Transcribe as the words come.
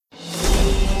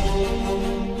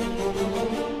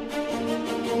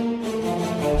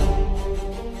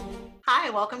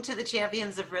welcome to the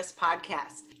Champions of Risk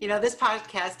podcast. This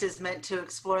podcast is meant to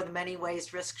explore the many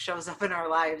ways risk shows up in our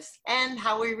lives and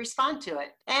how we respond to it,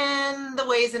 and the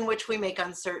ways in which we make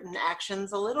uncertain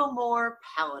actions a little more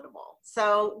palatable.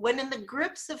 So when in the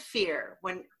grips of fear,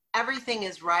 when everything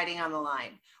is riding on the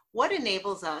line, what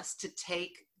enables us to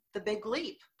take the big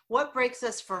leap? What breaks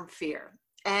us from fear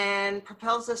and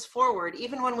propels us forward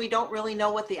even when we don't really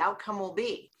know what the outcome will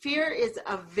be? Fear is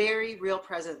a very real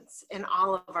presence in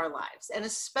all of our lives, and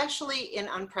especially in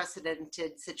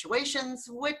unprecedented situations,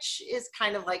 which is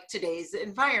kind of like today's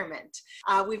environment.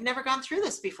 We've never gone through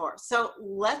this before. So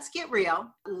let's get real.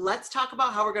 Let's talk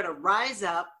about how we're going to rise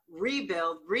up,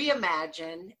 rebuild,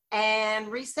 reimagine, and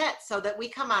reset so that we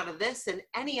come out of this and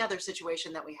any other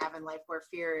situation that we have in life where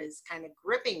fear is kind of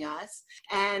gripping us,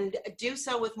 and do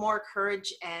so with more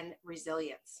courage and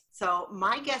resilience. So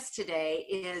my guest today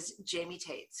is Jamie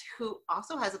Tates, who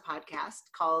also has a podcast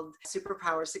called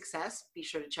Superpower Success. Be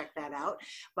sure to check that out.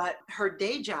 But her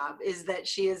day job is that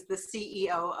she is the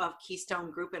CEO of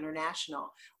Keystone Group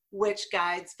International, which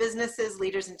guides businesses,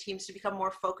 leaders, and teams to become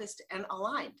more focused and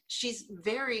aligned. She's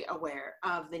very aware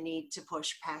of the need to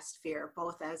push past fear,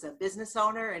 both as a business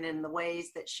owner and in the ways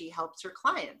that she helps her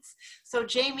clients. So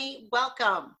Jamie,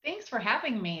 welcome. Thanks for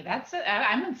having me.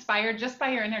 I'm inspired just by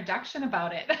your introduction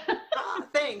about it.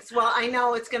 Thanks. Well, I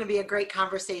know it's going to be a great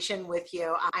conversation with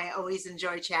you. I always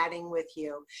enjoy chatting with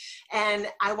you. And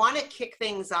I want to kick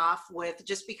things off with,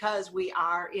 just because we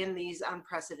are in these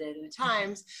unprecedented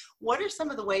times, what are some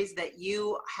of the ways that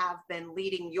you have been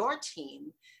leading your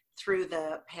team through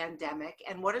the pandemic,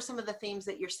 and what are some of the themes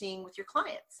that you're seeing with your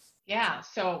clients? Yeah.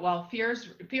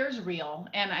 Fear's real.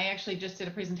 And I actually just did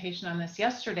a presentation on this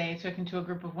yesterday, talking to a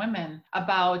group of women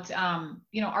about,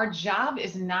 our job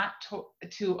is not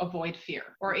to avoid fear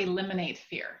or eliminate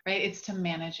fear, right? It's to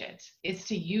manage it. It's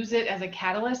to use it as a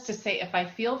catalyst to say, if I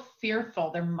feel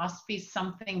fearful, there must be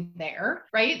something there,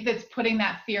 right? That's putting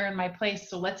that fear in my place.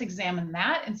 So let's examine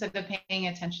that instead of paying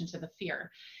attention to the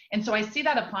fear. And so I see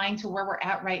that applying to where we're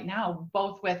at right now,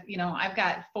 both with, I've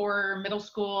got 4 middle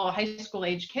school, high school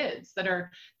age kids that are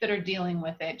dealing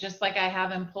with it, just like I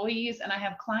have employees and I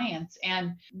have clients.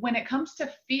 And when it comes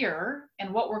to fear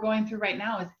and what we're going through right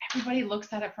now, is everybody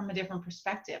looks at it from a different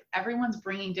perspective. Everyone's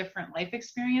bringing different life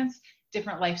experience,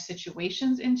 different life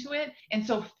situations into it. And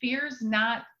so fear's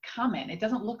not common. It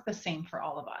doesn't look the same for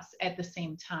all of us at the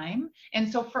same time.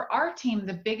 And so for our team,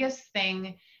 the biggest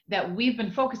thing that we've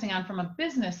been focusing on from a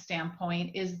business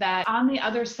standpoint is that on the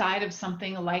other side of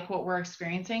something like what we're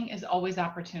experiencing is always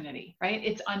opportunity, right?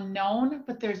 It's unknown,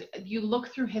 but you look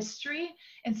through history,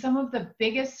 and some of the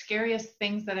biggest, scariest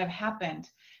things that have happened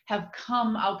have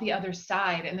come out the other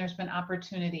side, and there's been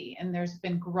opportunity and there's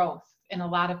been growth in a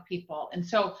lot of people. And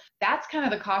so that's kind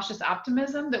of the cautious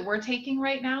optimism that we're taking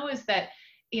right now, is that,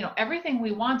 everything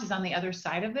we want is on the other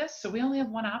side of this. So we only have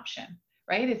one option,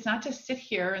 right? It's not to sit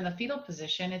here in the fetal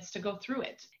position, it's to go through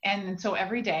it. And so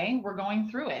every day we're going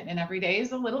through it, and every day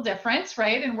is a little different,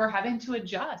 right? And we're having to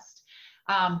adjust.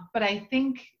 But I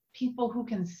think people who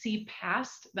can see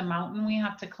past the mountain we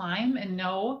have to climb and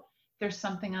know there's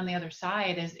something on the other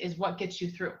side is what gets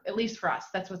you through. At least for us,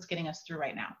 that's what's getting us through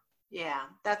right now. Yeah,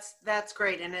 that's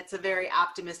great. And it's a very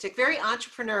optimistic, very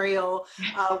entrepreneurial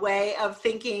way of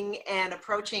thinking and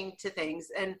approaching to things.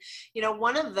 And,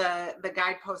 one of the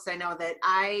guideposts I know that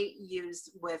I use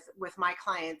with my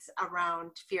clients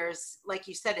around fears, like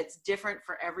you said, it's different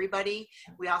for everybody.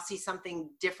 We all see something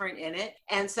different in it.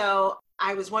 And so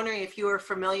I was wondering if you were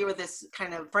familiar with this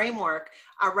kind of framework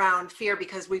around fear,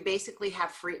 because we basically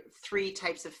have 3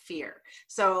 types of fear.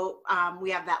 So we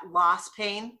have that loss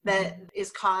pain that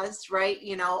is caused, right?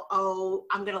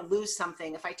 I'm going to lose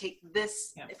something. If I take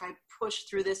this, if I push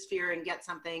through this fear and get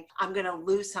something, I'm going to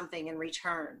lose something in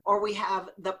return. Or we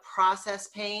have the process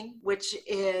pain, which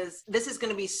is, this is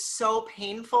going to be so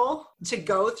painful to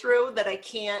go through that I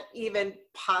can't even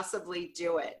possibly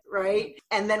do it, right?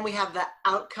 And then we have the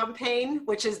outcome pain,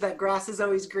 which is the grass is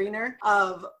always greener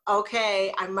of,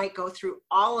 okay, I might go through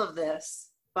all of this,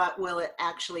 but will it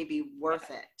actually be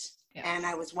worth it? Yes. And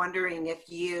I was wondering if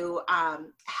you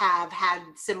have had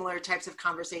similar types of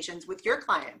conversations with your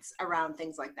clients around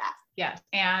things like that. Yes.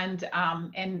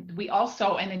 And we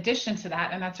also, in addition to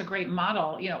that, and that's a great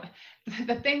model,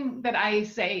 the thing that I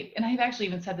say, and I've actually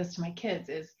even said this to my kids,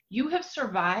 is you have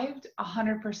survived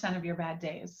 100% of your bad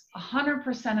days,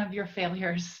 100% of your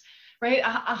failures, right?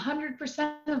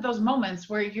 100% of those moments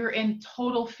where you're in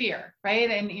total fear, right?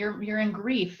 And you're in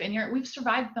grief, and we've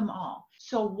survived them all.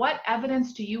 So what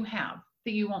evidence do you have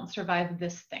that you won't survive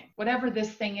this thing. Whatever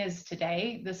this thing is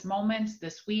today, this moment,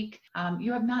 this week,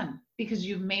 you have none because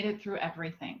you've made it through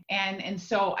everything. And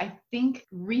so I think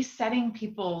resetting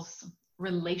people's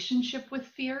relationship with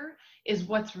fear is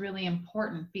what's really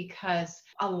important, because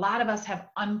a lot of us have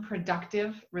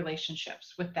unproductive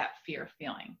relationships with that fear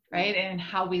feeling, right? And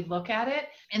how we look at it.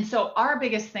 And so our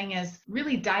biggest thing is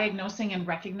really diagnosing and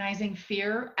recognizing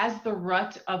fear as the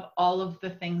root of all of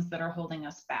the things that are holding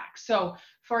us back. So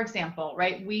for example,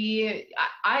 right,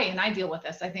 I deal with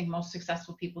this, I think most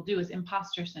successful people do, is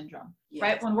imposter syndrome, yes.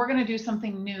 Right? When we're going to do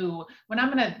something new, when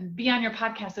I'm going to be on your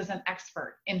podcast as an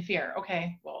expert in fear,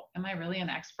 okay, well, am I really an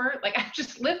expert? Like, I've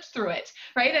just lived through it,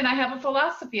 right? And I have a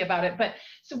philosophy about it. But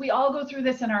so we all go through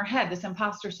this in our head, this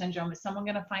imposter syndrome. Is someone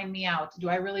going to find me out? Do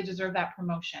I really deserve that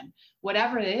promotion?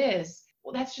 Whatever it is,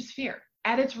 well, that's just fear.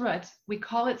 At its root, we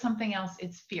call it something else.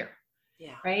 It's fear,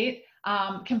 yeah. Right?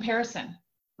 Comparison.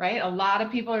 Right? A lot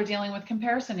of people are dealing with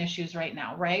comparison issues right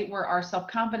now, right? Where our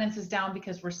self-confidence is down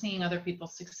because we're seeing other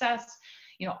people's success.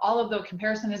 You know, all of the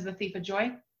comparison is the thief of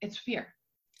joy. It's fear.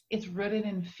 It's rooted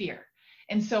in fear.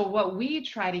 And so what we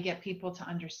try to get people to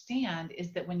understand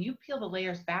is that when you peel the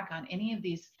layers back on any of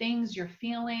these things you're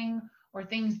feeling or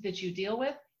things that you deal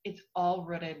with, it's all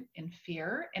rooted in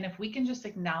fear. And if we can just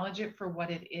acknowledge it for what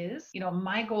it is, you know,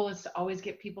 my goal is to always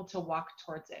get people to walk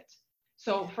towards it.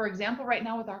 So for example, right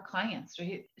now with our clients,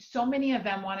 right, so many of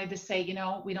them wanted to say, you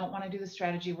know, we don't want to do the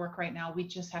strategy work right now. We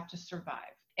just have to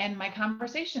survive. And my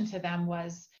conversation to them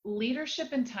was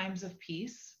leadership in times of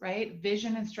peace, right?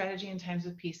 Vision and strategy in times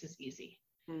of peace is easy.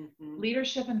 Mm-hmm.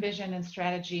 Leadership and vision and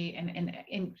strategy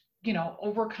and you know,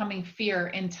 overcoming fear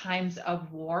in times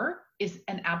of war is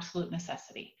an absolute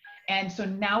necessity. And so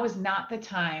now is not the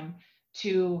time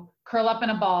to curl up in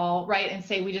a ball, right? And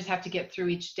say, we just have to get through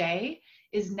each day.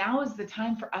 Now is the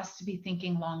time for us to be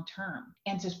thinking long-term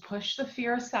and to push the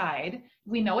fear aside.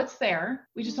 We know it's there.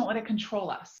 We just don't let it control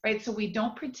us, right? So we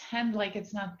don't pretend like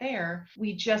it's not there.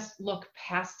 We just look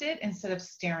past it instead of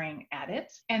staring at it.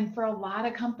 And for a lot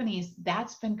of companies,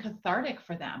 that's been cathartic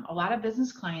for them. A lot of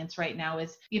business clients right now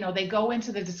is, you know, they go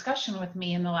into the discussion with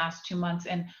me in the last 2 months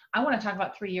and I want to talk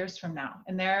about 3 years from now.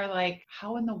 And they're like,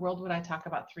 how in the world would I talk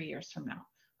about 3 years from now?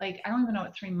 Like, I don't even know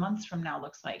what 3 months from now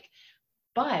looks like.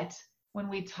 But when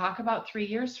we talk about 3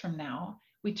 years from now,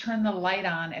 we turn the light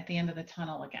on at the end of the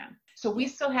tunnel again. So we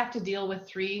still have to deal with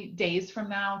 3 days from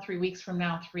now, 3 weeks from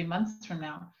now, 3 months from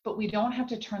now, but we don't have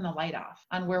to turn the light off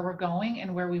on where we're going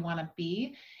and where we want to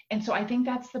be. And so I think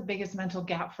that's the biggest mental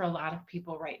gap for a lot of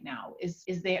people right now is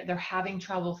they're having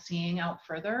trouble seeing out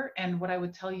further. And what I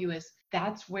would tell you is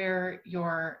that's where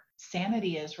your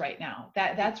sanity is right now.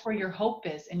 That's where your hope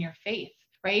is and your faith,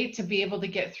 right? To be able to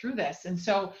get through this. And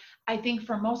so I think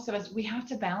for most of us, we have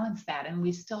to balance that and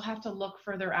we still have to look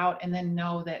further out and then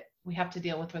know that we have to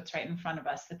deal with what's right in front of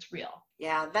us that's real.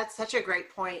 Yeah, that's such a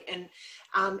great point. And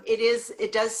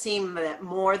it does seem that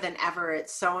more than ever,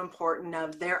 it's so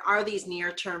important there are these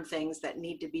near-term things that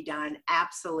need to be done.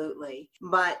 Absolutely.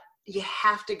 But you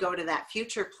have to go to that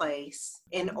future place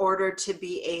in order to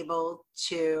be able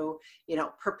to, you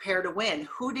know, prepare to win.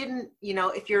 Who didn't, you know,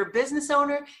 if you're a business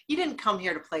owner, you didn't come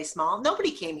here to play small. Nobody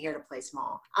came here to play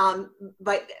small.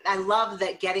 But I love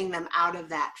that getting them out of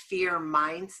that fear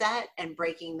mindset and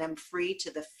breaking them free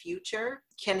to the future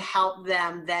can help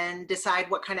them then decide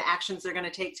what kind of actions they're going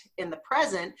to take in the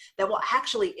present that will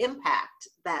actually impact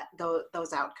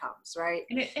those outcomes, right?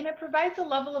 And it provides a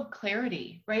level of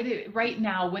clarity, right? Right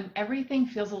now, when everything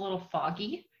feels a little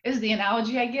foggy, is the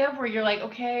analogy I give, where you're like,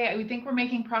 okay, we think we're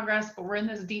making progress, but we're in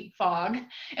this deep fog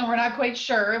and we're not quite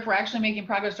sure if we're actually making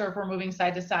progress or if we're moving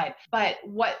side to side. But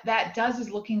what that does is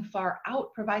looking far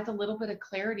out provides a little bit of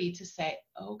clarity to say,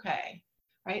 okay,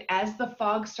 right? As the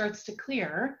fog starts to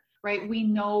clear, right, we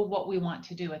know what we want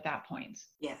to do at that point.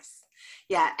 Yes.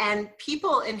 Yeah. And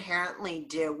people inherently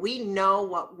do. We know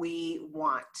what we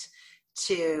want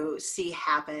to see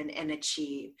happen and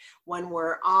achieve when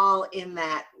we're all in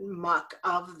that muck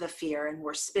of the fear and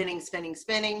we're spinning.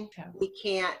 Yeah. We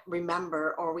can't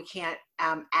remember or we can't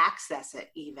access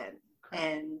it even. Correct.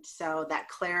 And so that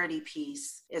clarity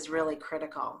piece is really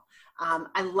critical.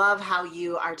 I love how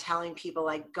you are telling people,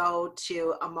 like, go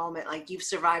to a moment like you've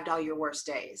survived all your worst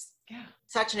days. Yeah.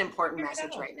 Such an important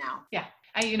message right now. Yeah.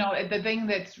 You know, the thing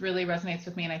that really resonates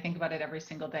with me, and I think about it every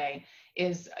single day,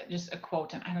 is just a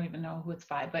quote, and I don't even know who it's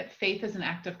by, but faith is an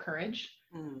act of courage.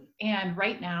 And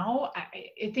right now,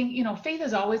 I think, you know, faith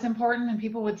is always important, and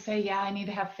people would say, yeah, I need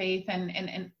to have faith.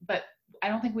 But I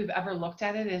don't think we've ever looked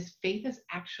at it as faith is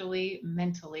actually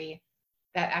mentally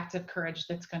that act of courage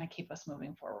that's going to keep us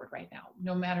moving forward right now.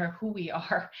 No matter who we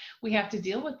are, we have to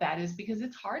deal with that, is because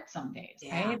it's hard some days,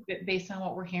 right? Based on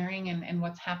what we're hearing and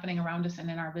what's happening around us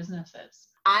and in our businesses.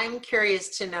 I'm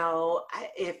curious to know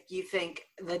if you think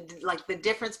the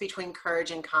difference between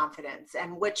courage and confidence,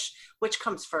 and which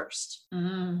comes first.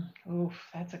 Oof,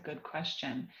 that's a good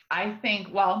question. I think,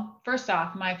 well, first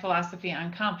off, my philosophy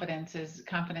on confidence is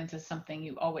something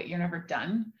you owe it. You're never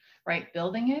done, right?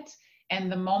 Building it. And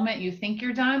the moment you think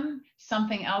you're done,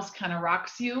 something else kind of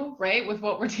rocks you, right? With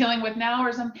what we're dealing with now,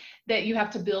 or something that you have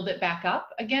to build it back up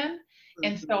again. Mm-hmm.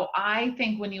 And so I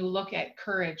think when you look at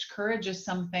courage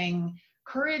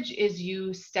is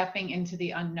you stepping into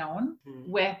the unknown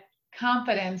with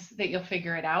confidence that you'll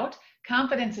figure it out.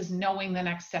 Confidence is knowing the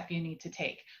next step you need to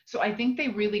take. So I think they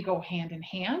really go hand in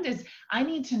hand. Is I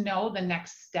need to know the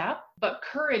next step, but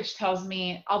courage tells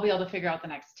me I'll be able to figure out the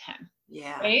next 10.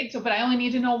 Yeah. Right. So, but I only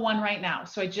need to know one right now.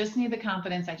 So I just need the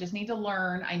confidence. I just need to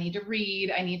learn. I need to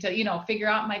read. I need to, figure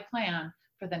out my plan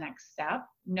for the next step,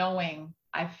 knowing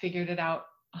I've figured it out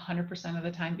 100% of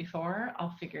the time before.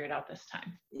 I'll figure it out this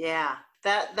time. Yeah.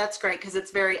 That's great, because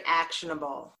it's very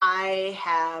actionable. I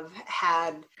have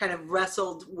had kind of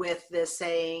wrestled with this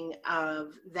saying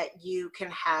of that you can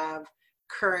have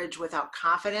courage without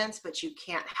confidence, but you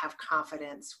can't have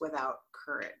confidence without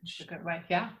courage. That's a good way.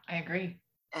 Yeah, I agree.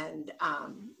 And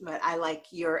but I like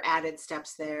your added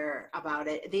steps there about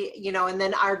it. And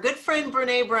then our good friend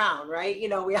Brene Brown, right? We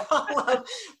all love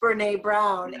Brene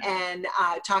Brown, and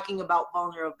talking about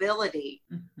vulnerability,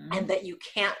 and that you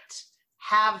can't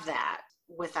have that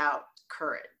without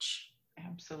courage.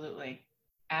 Absolutely.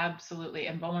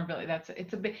 And vulnerability,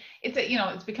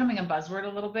 it's becoming a buzzword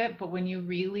a little bit, but when you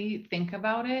really think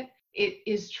about it, it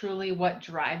is truly what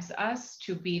drives us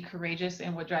to be courageous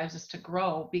and what drives us to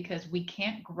grow, because we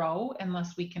can't grow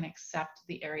unless we can accept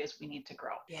the areas we need to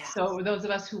grow. Yes. So those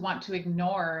of us who want to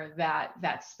ignore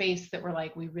that space that we're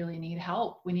like, we really need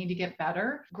help, we need to get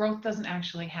better, growth doesn't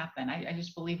actually happen. I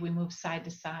just believe we move side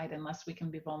to side unless we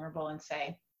can be vulnerable and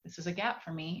say, this is a gap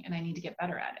for me and I need to get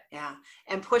better at it. Yeah.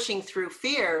 And pushing through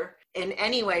fear in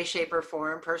any way, shape, or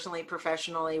form, personally,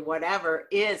 professionally, whatever,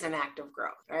 is an act of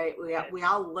growth, right? We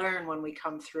all learn when we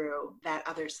come through that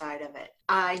other side of it.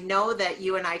 I know that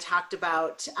you and I talked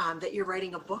about that you're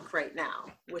writing a book right now,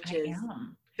 which is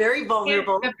very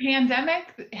vulnerable. The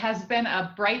pandemic has been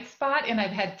a bright spot, and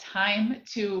I've had time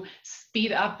to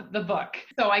speed up the book.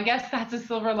 So I guess that's a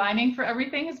silver lining for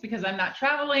everything, is because I'm not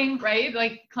traveling, right?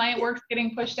 Like client work's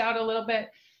getting pushed out a little bit.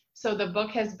 So the book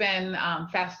has been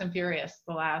fast and furious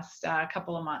the last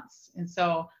couple of months. And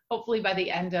so hopefully by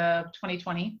the end of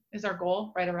 2020 is our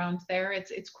goal, right around there.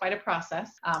 It's quite a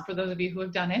process. For those of you who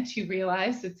have done it, you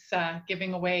realize it's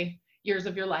giving away years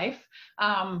of your life,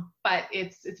 but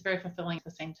it's very fulfilling at the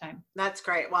same time. That's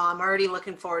great. Well, I'm already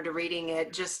looking forward to reading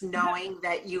it, just knowing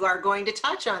that you are going to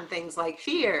touch on things like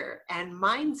fear and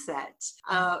mindset.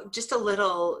 Just a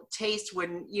little taste,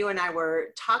 when you and I were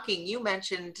talking, you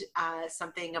mentioned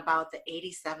something about the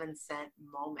 87-cent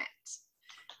moment.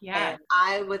 Yeah. And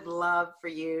I would love for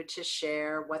you to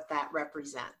share what that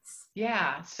represents.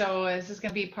 Yeah. So this is going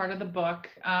to be part of the book.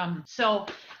 So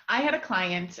I had a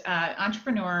client,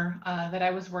 entrepreneur that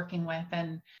I was working with,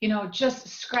 and, just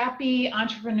scrappy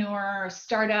entrepreneur,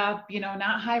 startup,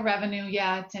 not high revenue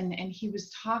yet. And he was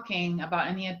talking about,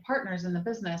 and he had partners in the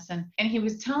business, and he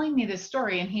was telling me this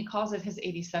story, and he calls it his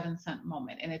 87-cent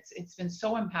moment. And it's been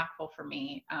so impactful for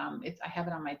me. I have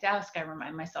it on my desk. I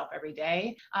remind myself every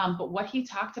day. But what he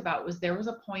talked about was there was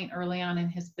a point early on in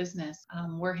his business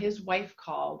where his wife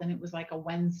called, and it was like a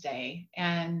Wednesday,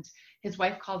 and his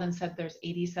wife called and said, there's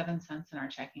 87 cents in our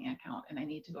checking account and I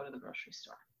need to go to the grocery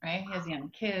store, right? He has young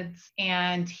kids,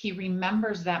 and he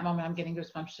remembers that moment. I'm getting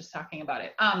goosebumps just talking about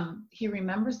it. He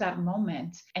remembers that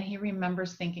moment, and he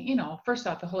remembers thinking, first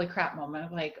off, the holy crap moment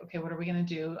of like, okay, what are we going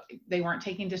to do? They weren't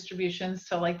taking distributions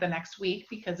till like the next week,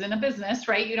 because in a business,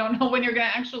 right, you don't know when you're going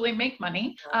to actually make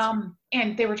money.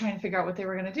 And they were trying to figure out what they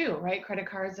were going to do, right? Credit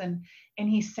cards. And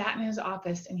he sat in his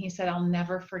office and he said, I'll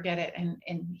never forget it. And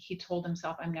he told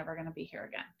himself, I'm never going to be here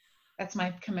again. That's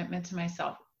my commitment to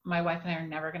myself. My wife and I are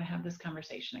never going to have this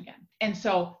conversation again. And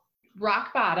so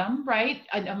rock bottom, right?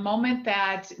 A moment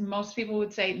that most people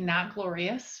would say not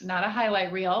glorious, not a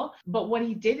highlight reel. But what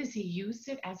he did is he used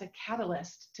it as a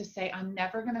catalyst to say, I'm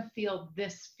never going to feel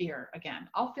this fear again.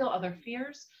 I'll feel other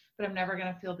fears, but I'm never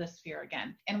going to feel this fear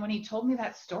again. And when he told me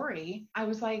that story, I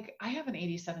was like, I have an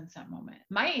 87-cent moment.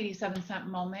 My 87-cent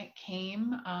moment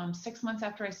came 6 months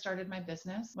after I started my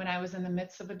business, when I was in the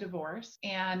midst of a divorce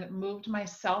and moved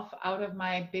myself out of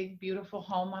my big, beautiful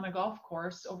home on a golf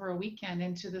course over a weekend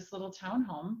into this little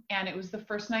townhome. And it was the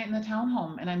first night in the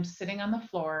townhome, and I'm sitting on the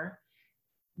floor.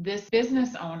 This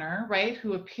business owner, right,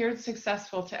 who appeared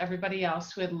successful to everybody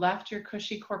else, who had left your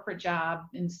cushy corporate job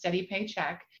and steady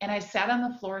paycheck. And I sat on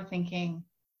the floor thinking,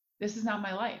 this is not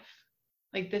my life.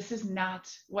 Like, this is not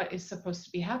what is supposed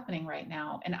to be happening right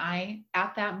now. And I,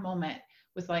 at that moment,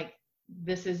 was like,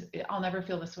 I'll never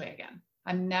feel this way again.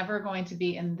 I'm never going to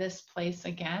be in this place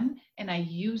again. And I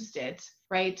used it,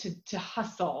 right, to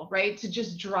hustle, right, to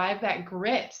just drive that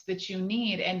grit that you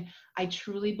need. And I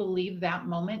truly believe that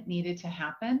moment needed to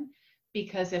happen,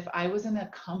 because if I was in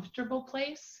a comfortable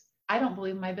place, I don't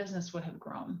believe my business would have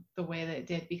grown the way that it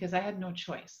did, because I had no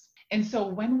choice. And so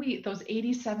when those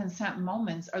 87-cent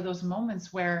moments are those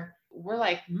moments where we're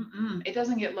like, it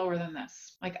doesn't get lower than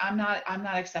this. Like, I'm not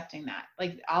accepting that.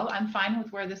 Like, I'm fine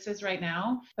with where this is right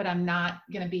now, but I'm not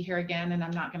going to be here again. And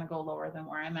I'm not going to go lower than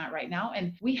where I'm at right now.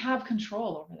 And we have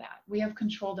control over that. We have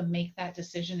control to make that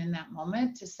decision in that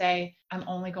moment, to say, I'm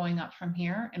only going up from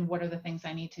here. And what are the things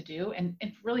I need to do? And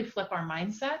really flip our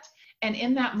mindset. And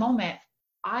in that moment,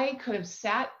 I could have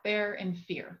sat there in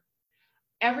fear.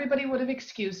 Everybody would have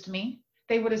excused me.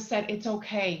 They would have said, it's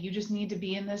okay. You just need to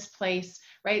be in this place,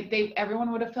 right?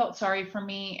 Everyone would have felt sorry for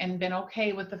me and been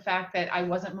okay with the fact that I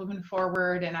wasn't moving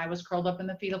forward and I was curled up in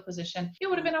the fetal position. It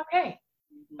would have been okay,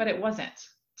 but it wasn't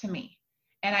to me.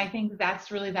 And I think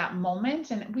that's really that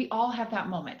moment. And we all have that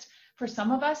moment. For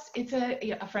some of us, it's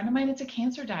a friend of mine, it's a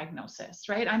cancer diagnosis,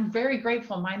 right? I'm very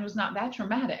grateful mine was not that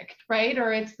traumatic, right?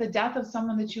 Or it's the death of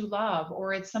someone that you love,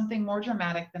 or it's something more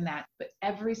dramatic than that. But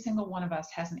every single one of us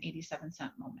has an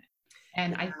 87-cent moment.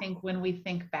 And I think when we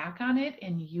think back on it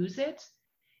and use it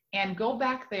and go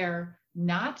back there,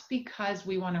 not because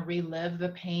we want to relive the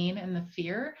pain and the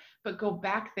fear, but go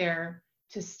back there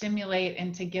to stimulate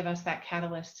and to give us that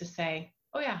catalyst to say,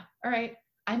 oh yeah, all right,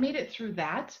 I made it through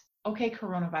that. Okay,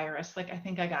 coronavirus, like, I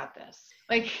think I got this.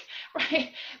 Like,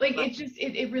 right? Like,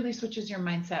 it really switches your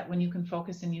mindset when you can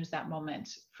focus and use that moment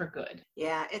for good.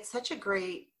 Yeah, it's such a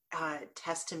great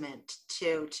testament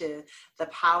to the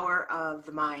power of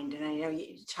the mind. And I know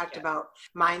you talked about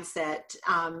mindset,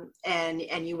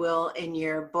 and you will in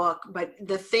your book, but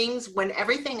the things, when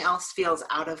everything else feels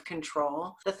out of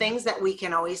control, the things that we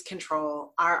can always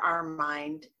control are our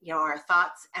mind, our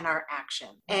thoughts and our action.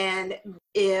 And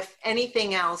if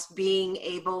anything else, being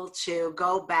able to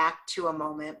go back to a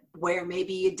moment where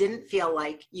maybe you didn't feel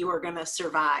like you were going to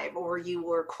survive, or you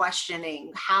were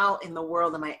questioning, how in the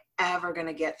world am I ever going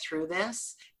to get through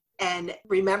this? And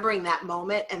remembering that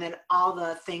moment, and then all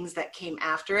the things that came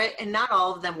after it. And not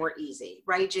all of them were easy,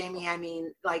 right, Jamie? I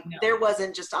mean, like, no. There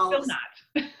wasn't just all Still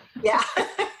not. Yeah.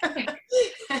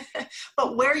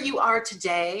 But where you are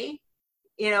today,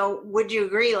 would you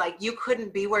agree, like, you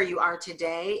couldn't be where you are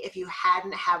today if you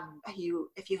hadn't had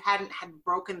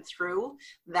broken through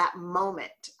that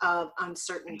moment of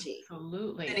uncertainty?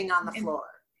 Absolutely. Sitting on the floor.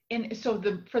 And so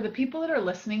for the people that are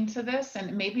listening to this,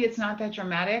 and maybe it's not that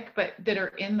dramatic, but that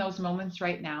are in those moments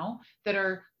right now, that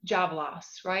are job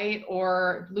loss, right?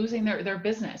 Or losing their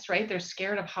business, right? They're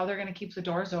scared of how they're going to keep the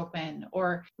doors open.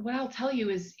 Or what I'll tell you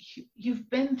is, you've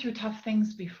been through tough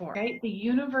things before, right? The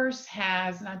universe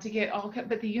has, not to get all,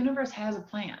 but the universe has a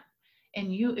plan.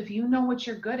 And if you know what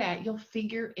you're good at, you'll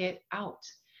figure it out.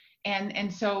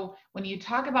 And so when you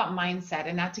talk about mindset,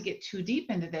 and not to get too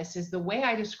deep into this, is the way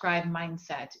I describe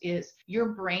mindset is,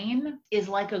 your brain is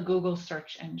like a Google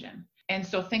search engine. And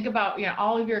so think about,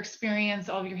 all of your experience,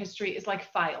 all of your history is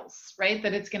like files, right?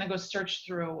 That it's going to go search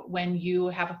through when you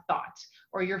have a thought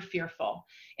or you're fearful.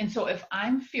 And so if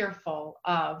I'm fearful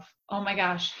of, oh my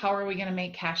gosh, how are we going to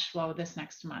make cash flow this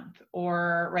next month?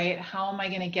 Or, right, how am I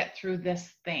going to get through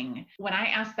this thing? When I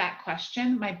ask that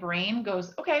question, my brain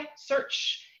goes, okay,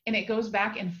 search. And it goes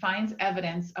back and finds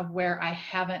evidence of where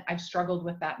I've struggled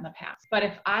with that in the past. But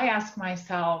if I ask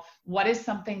myself, what is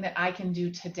something that I can do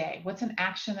today? What's an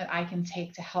action that I can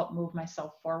take to help move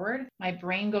myself forward? My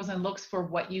brain goes and looks for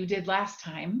what you did last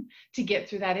time to get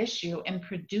through that issue and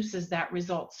produces that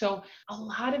result. So a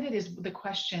lot of it is the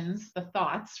questions, the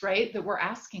thoughts, right, that we're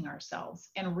asking ourselves,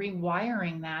 and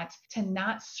rewiring that to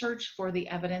not search for the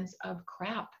evidence of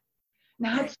crap,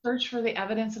 not search for the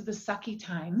evidence of the sucky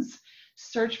times.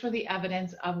 Search for the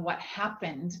evidence of what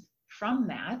happened from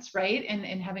that, right? And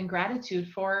having gratitude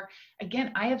for,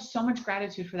 again, I have so much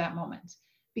gratitude for that moment,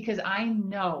 because I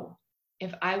know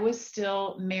if I was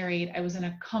still married, I was in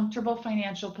a comfortable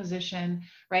financial position,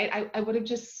 right? I would have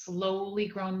just slowly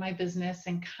grown my business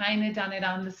and kind of done it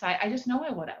on the side. I just know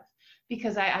I would have,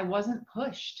 because I wasn't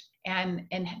pushed. And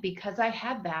because I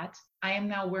had that, I am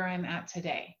now where I'm at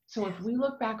today. So if we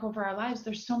look back over our lives,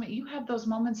 there's so many, you have those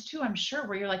moments too, I'm sure,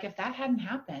 where you're like, if that hadn't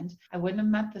happened, I wouldn't have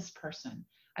met this person.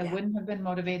 I wouldn't have been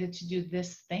motivated to do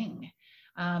this thing.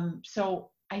 So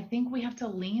I think we have to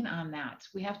lean on that.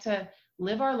 We have to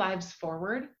live our lives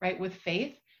forward, right, with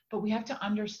faith, but we have to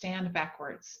understand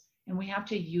backwards. And we have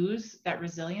to use that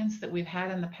resilience that we've had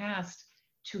in the past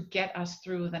to get us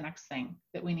through the next thing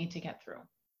that we need to get through.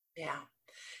 Yeah.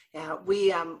 Yeah, we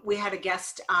had a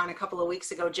guest on a couple of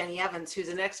weeks ago, Jenny Evans, who's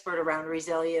an expert around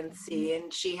resiliency,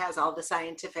 and she has all the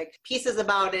scientific pieces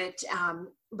about it.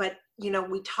 But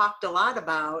we talked a lot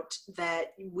about that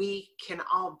we can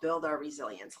all build our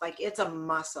resilience. Like, it's a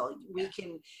muscle. We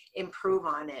can improve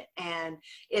on it, and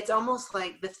it's almost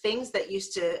like the things that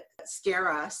used to scare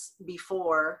us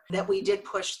before that we did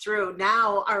push through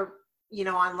now are,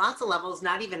 on lots of levels,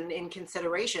 not even in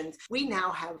considerations. We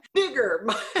now have bigger,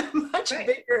 much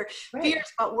bigger fears,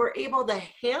 but we're able to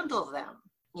handle them,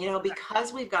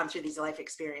 because we've gone through these life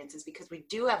experiences, because we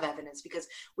do have evidence, because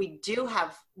we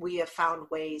have found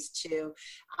ways to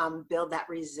build that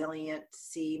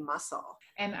resiliency muscle.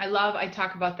 And I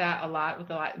talk about that a lot with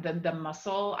the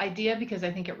muscle idea, because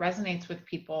I think it resonates with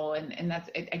people. And that's,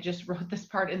 I just wrote this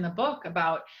part in the book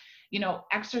about,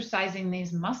 exercising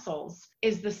these muscles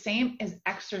is the same as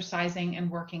exercising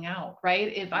and working out,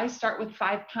 right? If I start with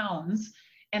 5 pounds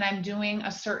and I'm doing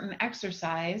a certain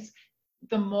exercise,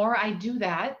 the more I do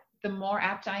that, the more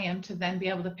apt I am to then be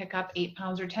able to pick up 8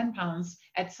 pounds or 10 pounds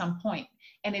at some point.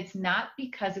 And it's not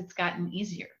because it's gotten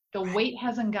easier. The weight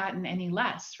hasn't gotten any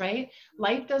less, right?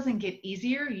 Life doesn't get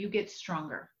easier, you get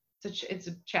stronger. It's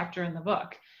a chapter in the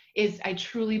book. I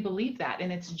truly believe that.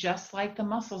 And it's just like the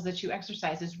muscles that you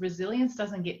exercise. Resilience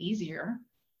doesn't get easier.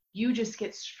 You just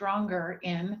get stronger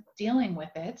in dealing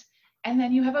with it. And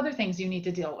then you have other things you need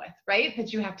to deal with, right?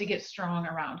 That you have to get strong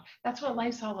around. That's what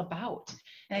life's all about.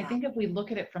 And I think if we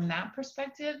look at it from that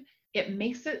perspective, it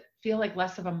makes it feel like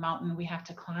less of a mountain we have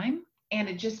to climb. And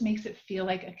it just makes it feel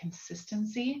like a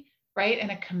consistency, right?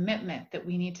 And a commitment that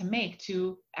we need to make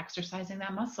to exercising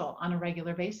that muscle on a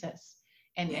regular basis.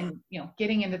 And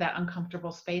getting into that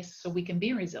uncomfortable space so we can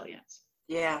be resilient.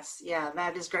 Yes. Yeah,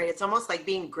 that is great. It's almost like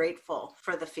being grateful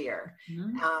for the fear,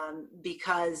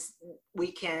 because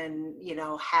we can,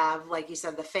 have, like you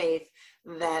said, the faith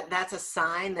that that's a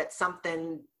sign that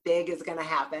something big is going to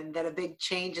happen, that a big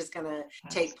change is going to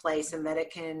take place, and that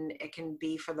it can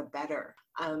be for the better.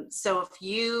 So if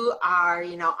you are,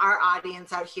 our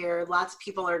audience out here, lots of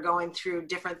people are going through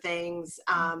different things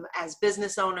as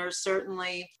business owners,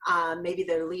 certainly. Maybe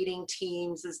they're leading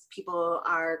teams as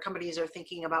companies are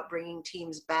thinking about bringing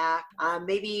teams back.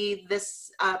 Maybe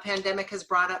this pandemic has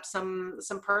brought up some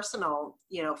personal,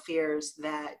 fears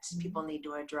that people need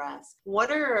to address.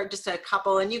 What are just a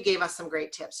couple, and you gave us some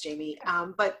great tips, Jamie,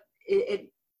 but it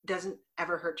doesn't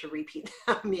ever hurt to repeat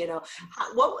them.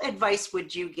 What advice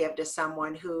would you give to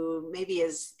someone who maybe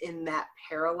is in that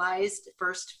paralyzed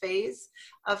first phase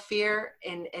of fear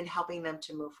and helping them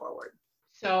to move forward?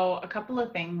 So a couple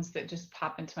of things that just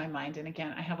pop into my mind. And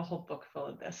again, I have a whole book full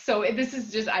of this. So this is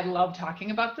just, I love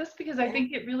talking about this because I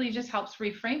think it really just helps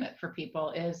reframe it for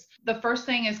people. Is the first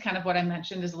thing is kind of what I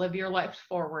mentioned, is live your life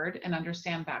forward and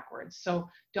understand backwards. So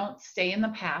don't stay in the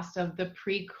past of the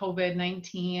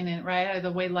pre-COVID-19 and right,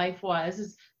 the way life was.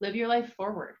 Is live your life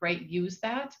forward, right? Use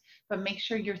that, but make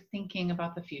sure you're thinking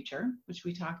about the future, which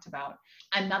we talked about.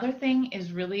 Another thing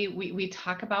is really, we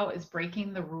talk about is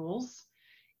breaking the rules.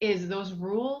 Is those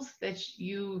rules that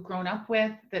you've grown up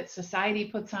with, that society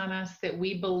puts on us, that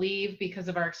we believe because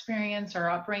of our experience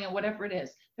or upbringing, whatever it is,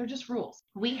 they're just rules.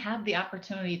 We have the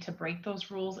opportunity to break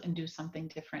those rules and do something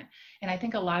different. And I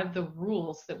think a lot of the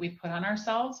rules that we put on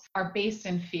ourselves are based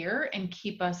in fear and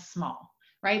keep us small,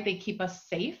 right? They keep us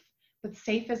safe, but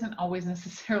safe isn't always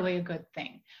necessarily a good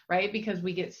thing, right? Because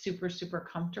we get super, super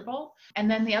comfortable. And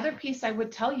then the other piece I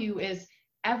would tell you is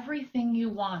everything you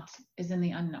want is in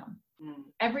the unknown.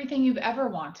 Everything you've ever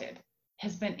wanted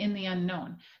has been in the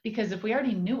unknown, because if we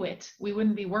already knew it, we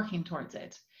wouldn't be working towards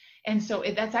it. And so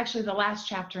that's actually the last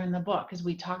chapter in the book, as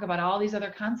we talk about all these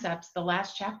other concepts. The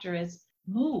last chapter is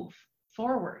move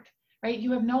forward, right?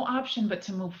 You have no option but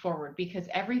to move forward, because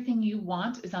everything you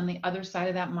want is on the other side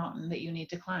of that mountain that you need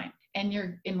to climb. And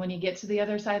when you get to the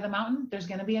other side of the mountain, there's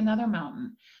going to be another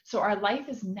mountain. So our life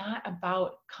is not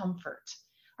about comfort.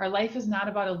 Our life is not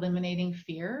about eliminating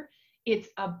fear. It's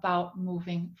about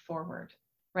moving forward.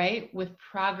 right? With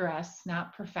progress,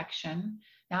 not perfection,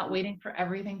 not waiting for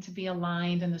everything to be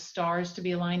aligned and the stars to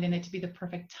be aligned and it to be the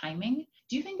perfect timing.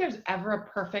 Do you think there's ever a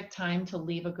perfect time to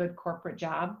leave a good corporate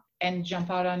job and jump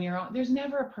out on your own? There's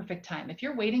never a perfect time. If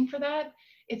you're waiting for that,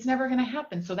 it's never going to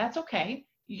happen. So that's okay.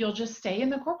 You'll just stay in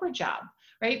the corporate job,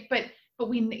 right? But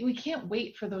we can't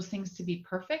wait for those things to be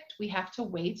perfect. We have to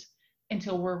wait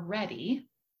until we're ready,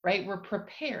 right? We're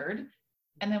prepared,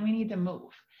 and then we need to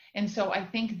move. And so I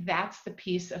think that's the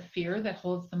piece of fear that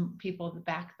holds the people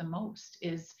back the most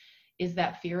is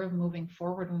that fear of moving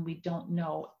forward when we don't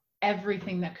know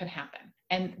everything that could happen.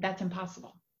 And that's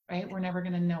impossible, right? We're never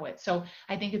going to know it. So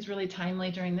I think it's really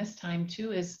timely during this time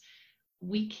too, is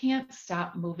we can't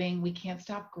stop moving. We can't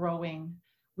stop growing.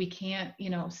 We can't,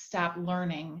 stop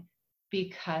learning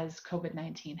because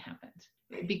COVID-19 happened,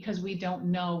 because we don't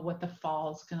know what the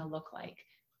fall is going to look like.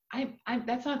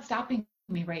 That's not stopping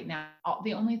me right now.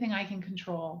 The only thing I can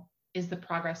control is the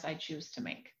progress I choose to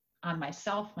make on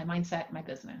myself, my mindset, my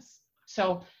business.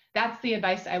 So that's the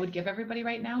advice I would give everybody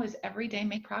right now is every day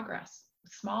make progress.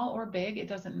 Small or big, it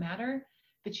doesn't matter,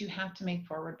 but you have to make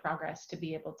forward progress to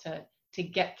be able to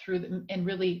get through them and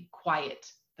really quiet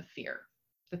the fear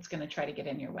that's going to try to get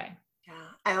in your way.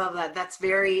 Yeah, I love that. That's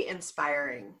very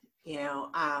inspiring.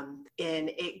 And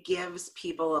it gives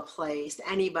people a place,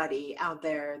 anybody out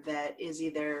there that is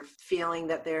either feeling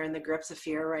that they're in the grips of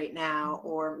fear right now,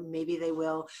 or maybe they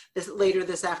will later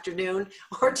this afternoon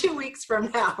or 2 weeks from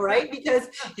now, right? Because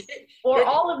or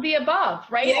all of the above,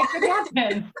 right? Yeah. It could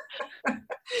happen.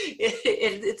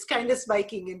 It's kind of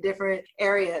spiking in different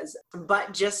areas,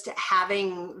 but just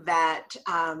having that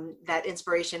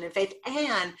inspiration and faith,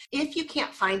 and if you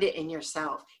can't find it in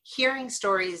yourself, hearing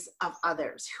stories of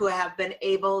others who have been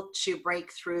able to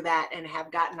break through that and have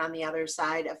gotten on the other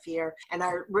side of fear and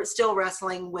are still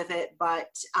wrestling with it, but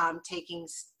taking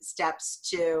steps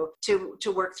to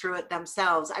work through it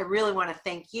themselves. I really want to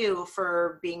thank you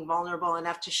for being vulnerable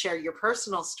enough to share your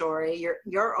personal story,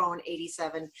 your own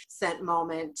 87-cent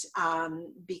moment,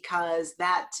 because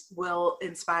that will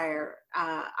inspire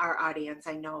our audience,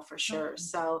 I know for sure.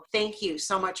 So thank you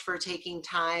so much for taking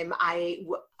time. I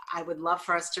would love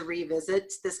for us to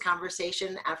revisit this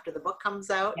conversation after the book comes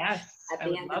out. Yes, at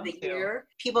the end of the year.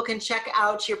 People can check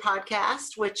out your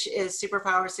podcast, which is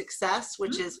Superpower Success,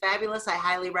 which is fabulous. I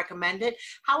highly recommend it.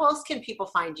 How else can people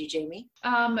find you, Jamie?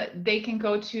 They can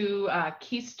go to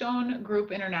Keystone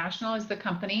Group International is the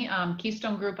company,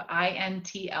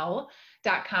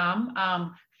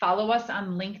 KeystoneGroupINTL.com. Follow us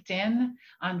on LinkedIn,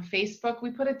 on Facebook.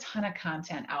 We put a ton of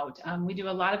content out. We do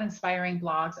a lot of inspiring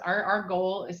blogs. Our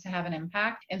goal is to have an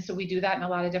impact. And so we do that in a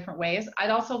lot of different ways. I'd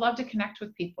also love to connect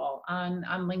with people on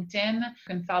LinkedIn. You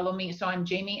can follow me. So I'm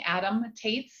Jamie Adam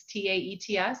Tates,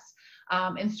 Taets.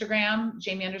 Instagram,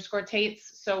 Jamie_Tates.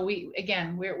 So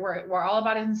we're all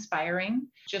about inspiring,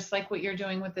 just like what you're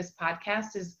doing with this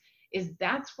podcast is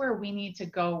that's where we need to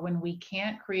go when we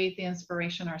can't create the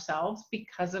inspiration ourselves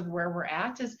because of where we're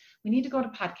at, is we need to go to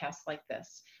podcasts like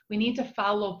this. We need to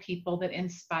follow people that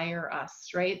inspire us,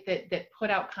 right? That put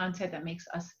out content that makes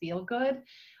us feel good.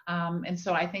 And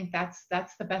so I think that's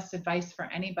the best advice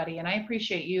for anybody. And I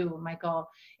appreciate you, Michael,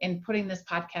 in putting this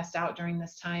podcast out during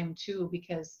this time too,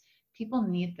 because people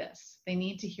need this. They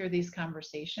need to hear these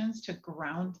conversations to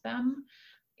ground them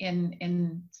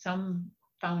in some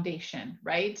foundation,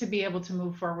 right? To be able to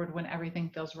move forward when everything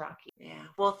feels rocky. Yeah.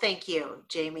 Well, thank you,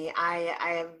 Jamie.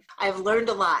 I've learned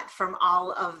a lot from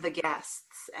all of the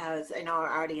guests, as I know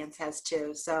our audience has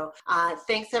too. So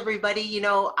thanks everybody.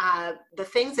 The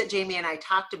things that Jamie and I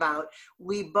talked about,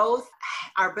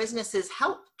 our businesses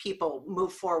help people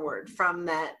move forward from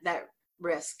that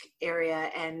risk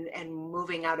area and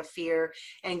moving out of fear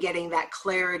and getting that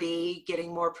clarity,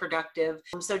 getting more productive.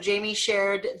 So Jamie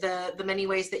shared the many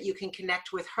ways that you can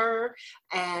connect with her,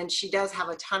 and she does have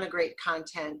a ton of great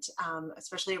content,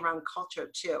 especially around culture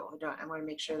too. I want to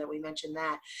make sure that we mention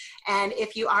that. And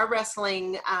if you are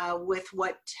wrestling with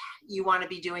what you want to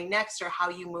be doing next or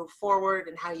how you move forward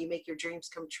and how you make your dreams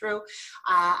come true,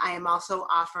 I am also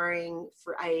offering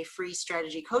for a free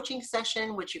strategy coaching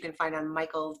session, which you can find on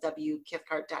michaelwcathcart.com.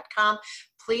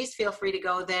 Please feel free to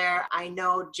go there. I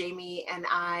know Jamie and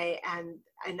I and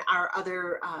our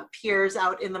other peers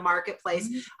out in the marketplace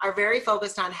are very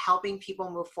focused on helping people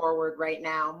move forward right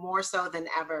now, more so than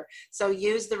ever. So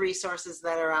use the resources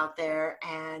that are out there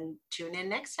and tune in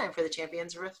next time for the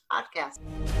Champions Risk podcast.